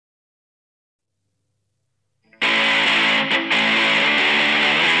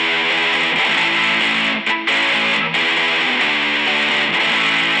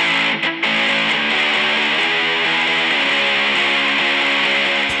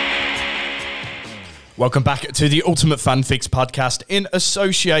Welcome back to the Ultimate Fan Fix podcast in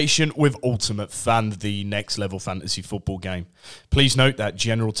association with Ultimate Fan, the next level fantasy football game. Please note that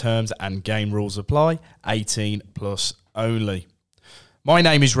general terms and game rules apply, 18 plus only. My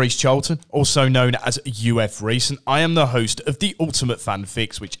name is Reece Charlton, also known as UF Reece, and I am the host of the Ultimate Fan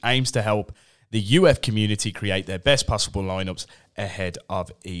Fix, which aims to help the UF community create their best possible lineups ahead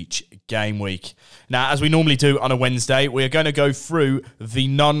of each game week. Now, as we normally do on a Wednesday, we are going to go through the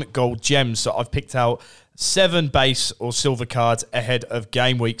non-gold gems. So I've picked out 7 base or silver cards ahead of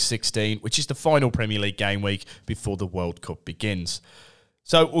game week 16, which is the final Premier League game week before the World Cup begins.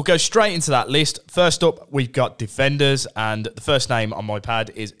 So we'll go straight into that list. First up, we've got defenders, and the first name on my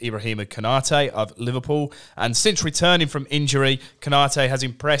pad is Ibrahima Konate of Liverpool. And since returning from injury, Konate has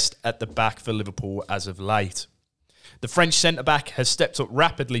impressed at the back for Liverpool as of late. The French centre-back has stepped up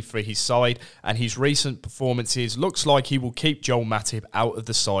rapidly for his side, and his recent performances looks like he will keep Joel Matip out of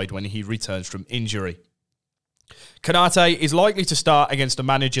the side when he returns from injury. Konate is likely to start against a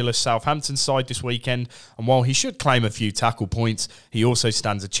managerless Southampton side this weekend, and while he should claim a few tackle points, he also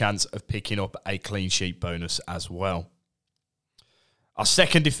stands a chance of picking up a clean sheet bonus as well. Our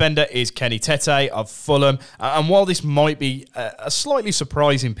second defender is Kenny Tete of Fulham, and while this might be a slightly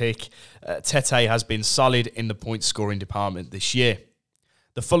surprising pick, Tete has been solid in the point scoring department this year.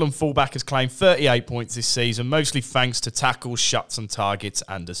 The Fulham fullback has claimed 38 points this season, mostly thanks to tackles, shots on targets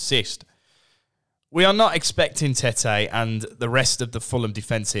and assists. We are not expecting Tete and the rest of the Fulham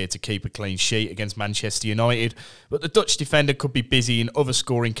defence here to keep a clean sheet against Manchester United, but the Dutch defender could be busy in other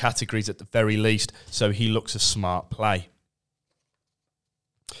scoring categories at the very least, so he looks a smart play.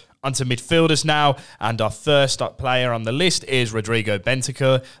 Onto midfielders now, and our first player on the list is Rodrigo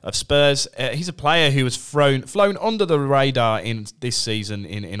Bentancur of Spurs. He's a player who has flown under the radar in this season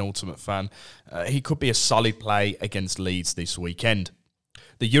in Ultimate Fan. He could be a solid play against Leeds this weekend.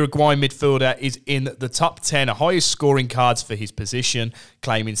 The Uruguayan midfielder is in the top 10 highest scoring cards for his position,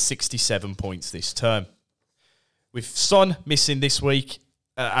 claiming 67 points this term. With Son missing this week,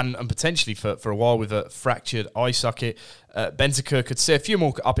 and potentially for a while with a fractured eye socket, Bentancur could see a few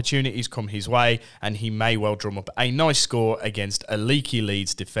more opportunities come his way, and he may well drum up a nice score against a leaky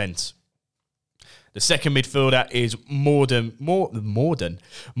Leeds defence. The second midfielder is Morgan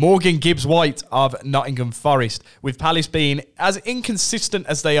Gibbs-White of Nottingham Forest. With Palace being as inconsistent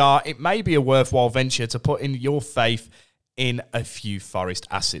as they are, it may be a worthwhile venture to put in your faith in a few Forest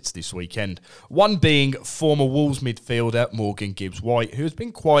assets this weekend. One being former Wolves midfielder Morgan Gibbs-White, who has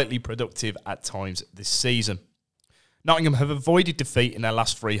been quietly productive at times this season. Nottingham have avoided defeat in their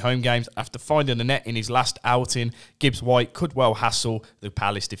last 3 home games. After finding a net in his last outing, Gibbs-White could well hassle the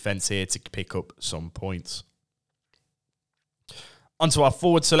Palace defence here to pick up some points. Onto our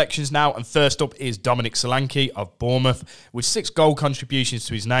forward selections now, and first up is Dominic Solanke of Bournemouth. With 6 goal contributions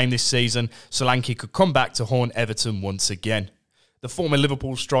to his name this season, Solanke could come back to haunt Everton once again. The former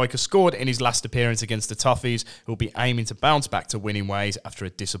Liverpool striker scored in his last appearance against the Toffees, who will be aiming to bounce back to winning ways after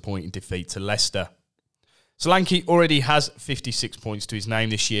a disappointing defeat to Leicester. Solanke already has 56 points to his name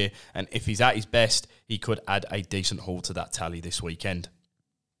this year, and if he's at his best, he could add a decent haul to that tally this weekend.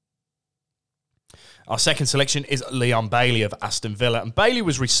 Our second selection is Leon Bailey of Aston Villa, and Bailey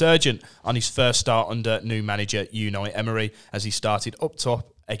was resurgent on his first start under new manager Unai Emery as he started up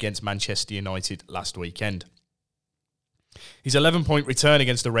top against Manchester United last weekend. His 11-point return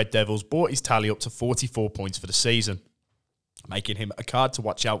against the Red Devils brought his tally up to 44 points for the season, making him a card to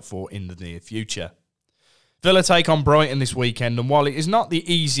watch out for in the near future. Villa take on Brighton this weekend, and while it is not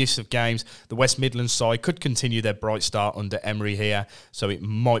the easiest of games, the West Midlands side could continue their bright start under Emery here, so it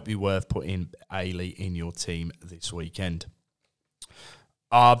might be worth putting Bailey in your team this weekend.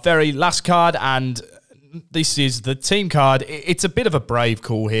 Our very last card, and this is the team card. It's a bit of a brave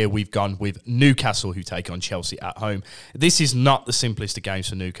call here. We've gone with Newcastle, who take on Chelsea at home. This is not the simplest of games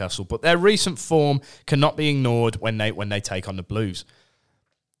for Newcastle, but their recent form cannot be ignored when they take on the Blues.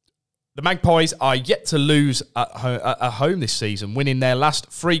 The Magpies are yet to lose at home this season, winning their last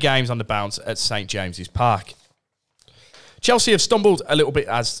 3 games on the bounce at St James's Park. Chelsea have stumbled a little bit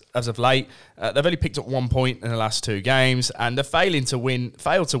as of late. They've only picked up 1 point in the last 2 games, and they're failed to win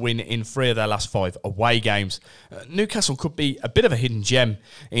in 3 of their last 5 away games. Newcastle could be a bit of a hidden gem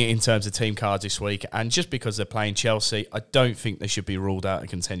in terms of team cards this week, and just because they're playing Chelsea, I don't think they should be ruled out of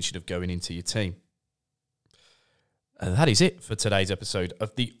contention of going into your team. That is it for today's episode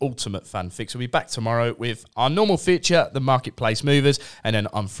of the Ultimate Fan Fix. We'll be back tomorrow with our normal feature, the Marketplace Movers, and then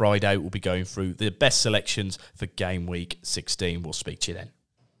on Friday we'll be going through the best selections for Game Week 16. We'll speak to you then.